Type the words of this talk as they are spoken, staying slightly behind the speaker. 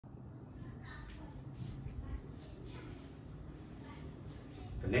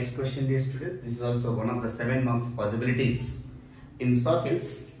Next question, dear students. This is also one of the 7 marks possibilities. In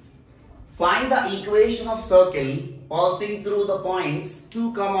circles, find the equation of circle passing through the points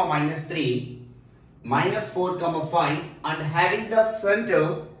 2, -3, -4, 5 and having the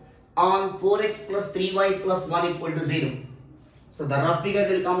center on 4x plus 3y plus 1 equal to 0. So the rough figure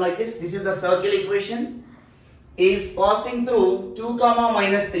will come like this. This is the circle equation. Is passing through 2,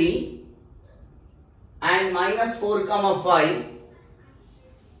 -3 and -4, 5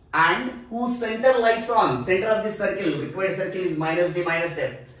 and whose center lies on, center of this circle, required circle is -d minus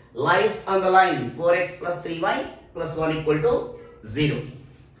f, lies on the line 4x plus 3y plus 1 equal to 0.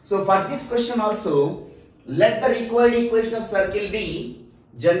 So for this question also, let the required equation of circle be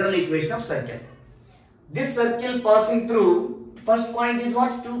general equation of circle. This circle passing through, first point is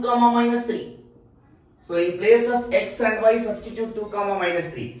what? 2, -3. So in place of x and y substitute 2,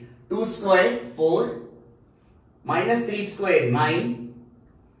 -3. 2 square 4, -3 square 9.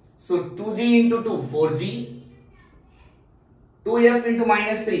 So 2g into 2, 4g. 2f into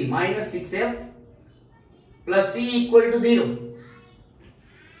 -3, -6f plus c equal to 0.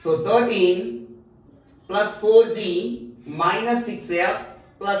 So 13 plus 4g minus 6f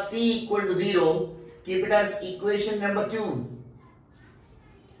plus c equal to 0. Keep it as equation number 2.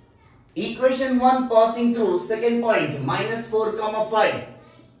 Equation 1 passing through second point -4, 5.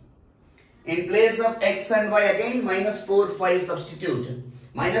 In place of x and y again -4, 5 substitute.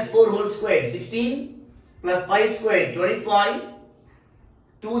 -4 whole square 16 plus 5 square 25.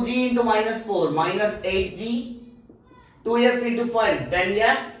 2g into -4 -8g. 2f into 5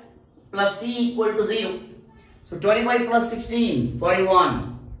 10f plus c equal to 0. So 25 plus 16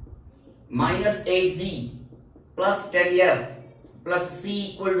 41 minus 8g plus 10f plus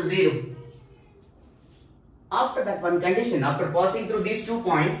c equal to 0. After that one condition, after passing through these 2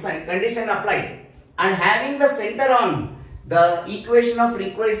 points and condition applied and having the center on the equation of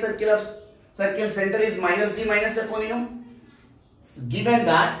required circle center is -d minus f only, no? Given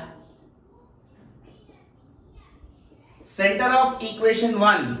that center of equation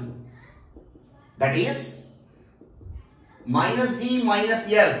 1, that is -d minus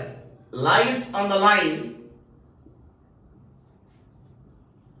f, lies on the line,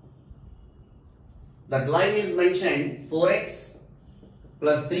 that line is mentioned 4x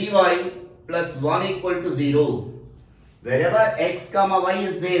plus 3y plus 1 equal to 0. Wherever x, y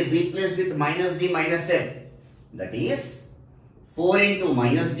is there, replace with -d minus f. That is 4 into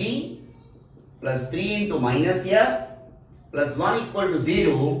 -d plus 3 into -f plus 1 equal to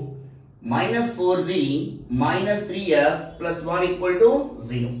 0. Minus 4g minus 3f plus 1 equal to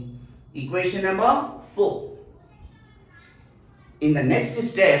 0. Equation number 4. In the next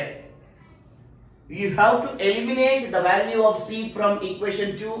step, you have to eliminate the value of c from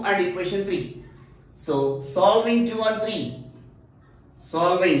equation 2 and equation 3. So solving 2 and 3.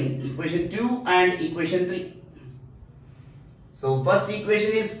 Solving equation 2 and equation 3. So first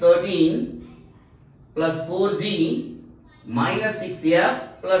equation is 13 plus 4g minus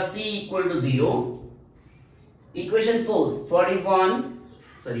 6f plus c equal to 0. Equation 4, 41,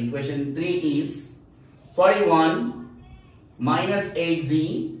 sorry, equation 3 is 41 minus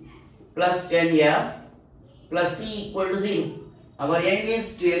 8g plus 10f plus c equal to 0. Our aim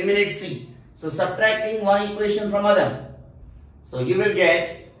is to eliminate c. So subtracting one equation from other. So you will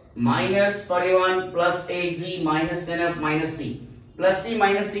get minus 41 plus 8g minus 10f minus c. Plus c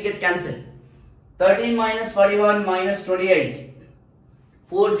minus c get cancelled. 13 minus 41 minus 28.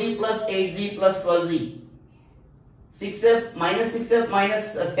 4g plus 8g plus 12g. 6f minus 10f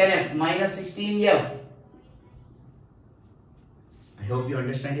minus 16f. I hope you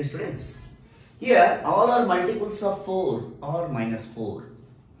understand it, students. Here all are multiples of 4 or -4.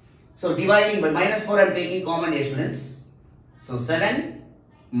 So dividing by -4 I am taking common here, students. So 7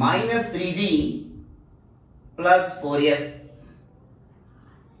 minus 3g plus 4f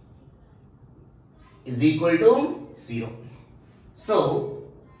is equal to 0. So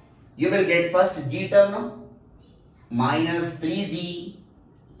you will get first g term now. Minus 3g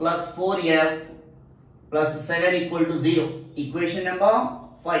plus 4f plus 7 equal to 0. Equation number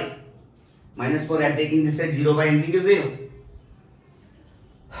 5. -4 I am taking this at 0 by anything is 0.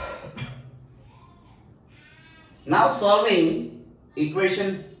 Now solving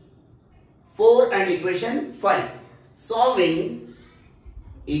equation 4 and equation 5. Solving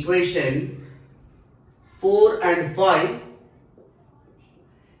equation 4 and 5.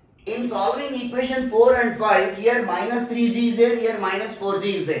 In solving equation 4 and 5, here minus 3g is there, here minus 4g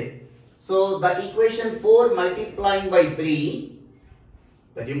is there. So the equation 4 multiplying by 3,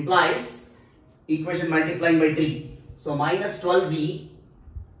 that implies equation multiplying by 3. So minus 12g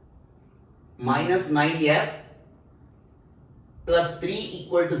minus 9f plus 3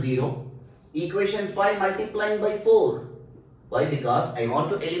 equal to 0. Equation 5 multiplying by 4. Why? Because I want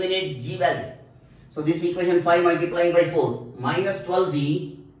to eliminate g value. So this equation 5 multiplying by 4 minus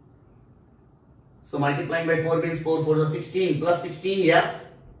 12z. So multiplying by 4 means 4 4 is 16 plus 16 f.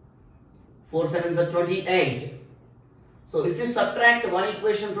 4 7 is 28. So if you subtract one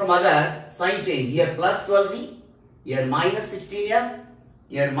equation from other, sign change. Here plus 12z, here minus 16f,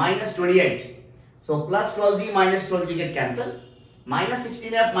 here minus 28. So plus 12z minus 12z get cancelled. Minus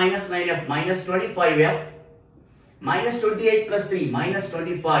 16f minus 9f minus 25f minus 28 plus 3 minus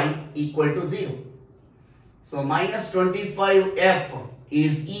 25 equal to 0. So minus 25f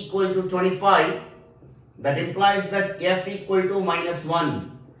is equal to 25. That implies that f equal to minus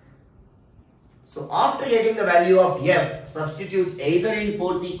 1. So after getting the value of f, substitute either in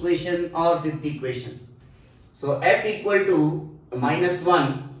fourth equation or fifth equation. So f equal to minus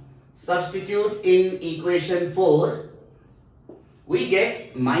 1, substitute in equation 4, we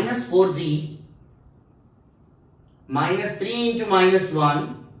get minus 4z minus 3 into minus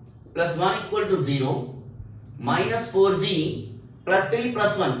 1 plus 1 equal to 0 minus 4z plus 3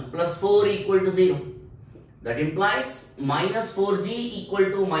 plus 1 plus 4 equal to 0. That implies minus 4g equal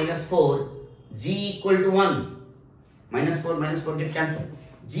to minus 4, g equal to 1. Minus 4 get cancelled.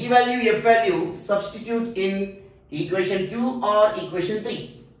 G value, f value, substitute in equation 2 or equation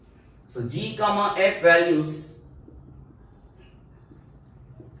 3. So g comma f values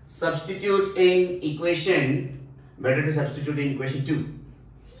substitute in equation, better to substitute in equation 2.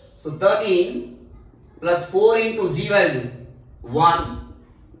 So 13 plus 4 into g value 1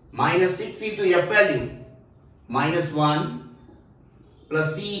 minus 6 into f value minus 1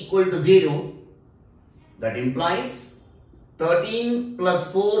 plus c equal to 0. That implies 13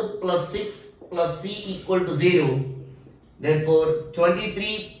 plus 4 plus 6 plus c equal to 0. Therefore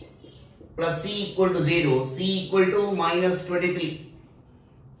 23 plus c equal to 0. C equal to minus 23.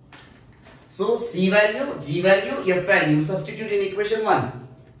 So c value, g value, f value substitute in equation 1.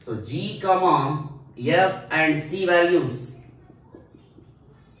 So g comma f and c values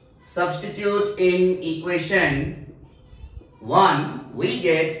substitute in equation 1, we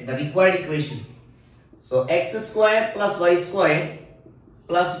get the required equation. So x square plus y square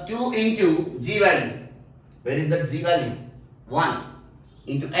plus 2 into g value. Where is that g value? 1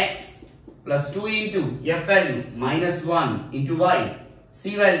 into x plus 2 into f value minus 1 into y.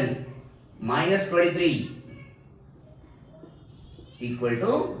 C value minus 23 equal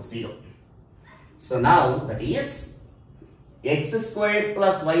to 0. So now that is x square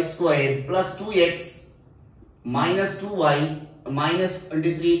plus y square plus 2x minus 2y minus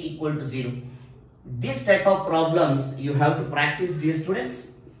 23 equal to 0. This type of problems you have to practice, dear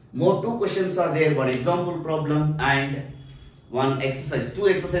students. More two questions are there, one example problem and one exercise. Two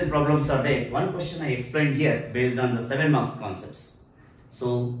exercise problems are there. One question I explained here based on the 7 marks concepts.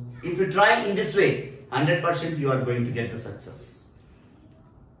 So if you try in this way, 100% you are going to get the success.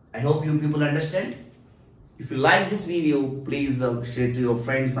 I hope you people understand. If you like this video, please share to your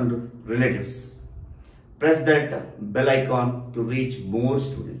friends and relatives. Press that bell icon to reach more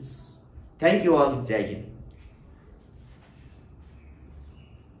students. Thank you all. Jai Hind.